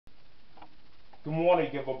Good morning,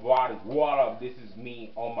 everybody. What up? This is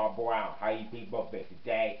me on my brown. How you people been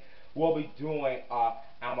today? We'll be doing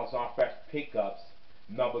Amazon Fresh pickups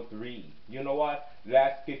number 3. You know what?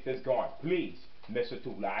 Let's get this going. Please, make sure to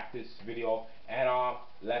like this video and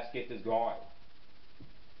let's get this going.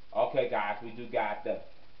 Okay, guys, we do got the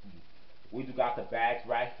bags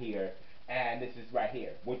right here, and this is right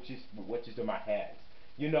here, which is in my hands.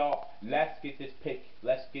 Let's get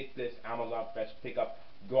this Amazon Fresh pickup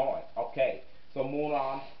going. Okay, so moving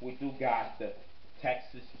on, we do got the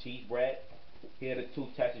Texas cheese bread. Here are the two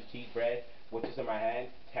Texas cheese bread, which is in my hand.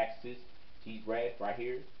 Texas cheese bread right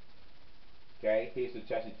here. Okay, here's the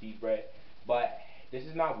Texas cheese bread, but this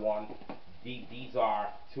is not one. These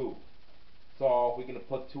are two. So we're gonna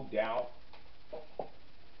put two down.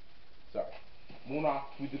 Sorry. Muna,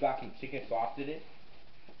 we do got some chicken sausages.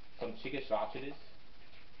 Some chicken sausages.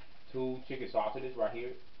 Two chicken sausages right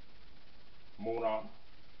here. Muna.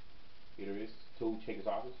 Here it is. Two chicken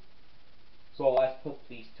sausages. So let's put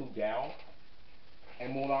these two down.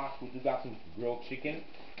 And Muna, we do got some grilled chicken.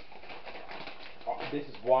 This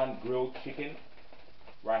is one grilled chicken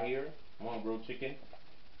right here. One grilled chicken.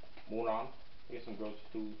 Muna. Here's some grilled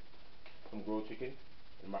chicken.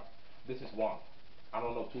 This is one. I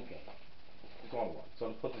don't know two cans. It's only one. So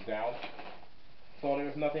let's put this down. So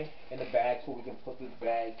there's nothing in the bag, so we can put this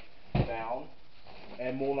bag down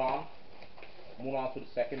and move on. Move on to the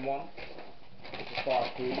second one. This is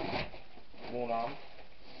part two. Move on.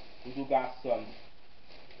 We do got some.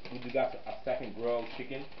 We do got a second grilled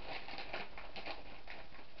chicken.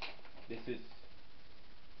 This is,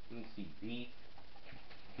 let me see,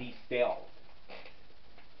 beef steak,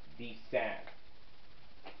 beef sand.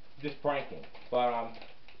 Just pranking, but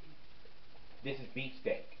this is beef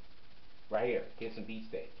steak right here. Here's some beef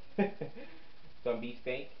steak. Some beef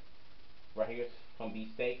steak. Right here, some beef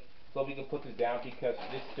steak. So we can put this down because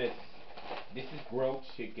this is grilled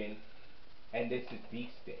chicken and this is beef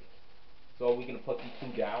steak. So we're gonna put these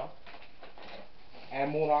two down.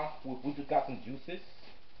 And Mona, we do got some juices.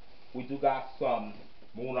 We do got some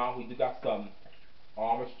Mona, we do got some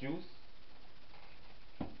orange juice.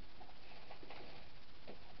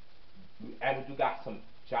 And we do got some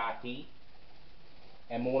chai tea.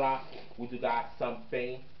 And Mona, we do got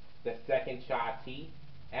something, the second chai tea.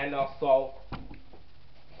 And also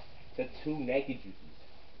the two naked juices.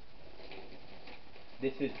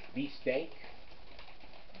 This is beef steak,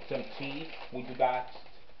 some cheese. We do got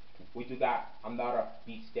another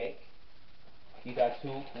beef steak. These are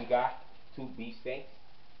two. We got two beef steaks.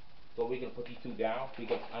 So we're gonna put these two down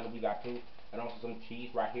because under we got two, and also some cheese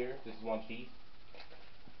right here. This is one cheese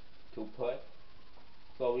to put.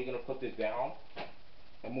 So we're gonna put this down.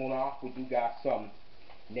 And moving on, we do got some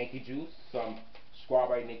naked juice, some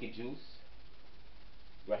strawberry naked juice.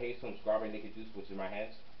 Right here, some strawberry naked juice, which is in my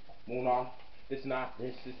hands. Moving on. This is not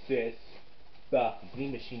this. This is the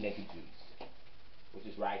Green Machine naked juice, which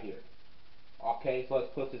is right here. Okay, so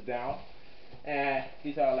let's put this down. And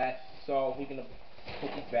these are the last. So we're gonna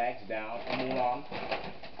put these bags down and move on.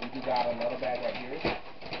 We do got another bag right here.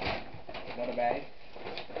 Another bag.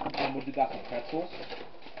 And we do got some pretzels.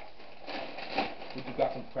 We do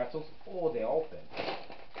got some pretzels. Oh, they're open.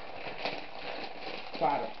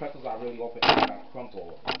 Sorry, the pretzels are really open. I got crumbs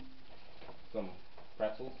all over. Some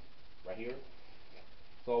pretzels right here.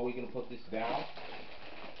 So we're gonna put this down.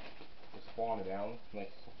 Just falling down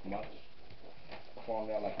like much. Falling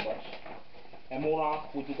down like much. And moving on,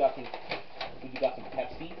 we do got some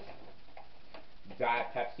Pepsi. Diet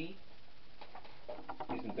Pepsi.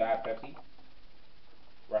 Here's some Diet Pepsi.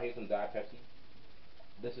 Right here's some Diet Pepsi.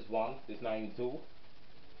 This is one. This is 92.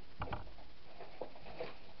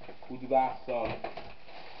 We do got some.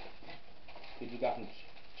 We do got some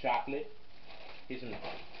chocolate. Here's some.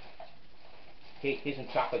 Here's some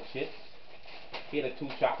chocolate chips. Here are the two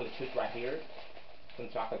chocolate chips right here. Some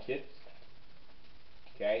chocolate chips.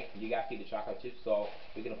 Okay, you guys see the chocolate chips, so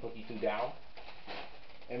we're gonna put these two down.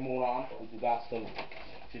 And move on. We do got some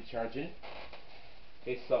detergent.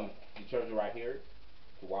 Here's some detergent right here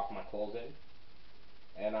to wash my clothes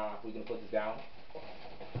in. And we're gonna put this down.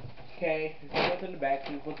 Okay, we put it in the bag,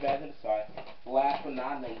 so we put the bag to the side. Last but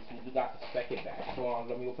not least, we do got the second bag. So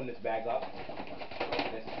let me open this bag up.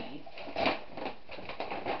 Let's see.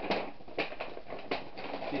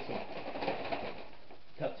 Here's some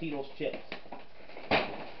Tostitos chips.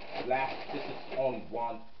 This is only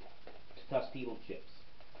one Tostito chips.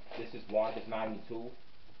 This is one, this is 92.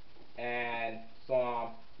 And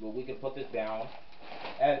so well, we can put this down.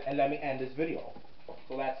 And let me end this video.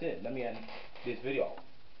 So that's it. Let me end this video.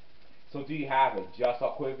 So do you have it? Just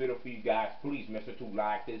a quick video for you guys. Please make sure to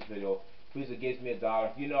like this video. Please, it gives me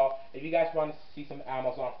 $1. If you guys want to see some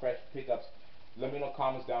Amazon Fresh pickups Let me know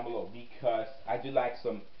comments down below because I do like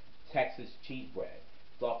some Texas cheese bread.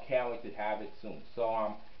 So I can't wait to have it soon.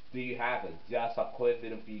 So do you have it? Just a quick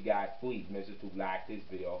video for you guys. Please make sure to like this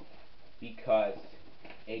video because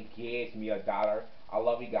it gives me $1. I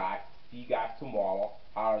love you guys. See you guys tomorrow.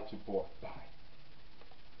 I'll report. Bye.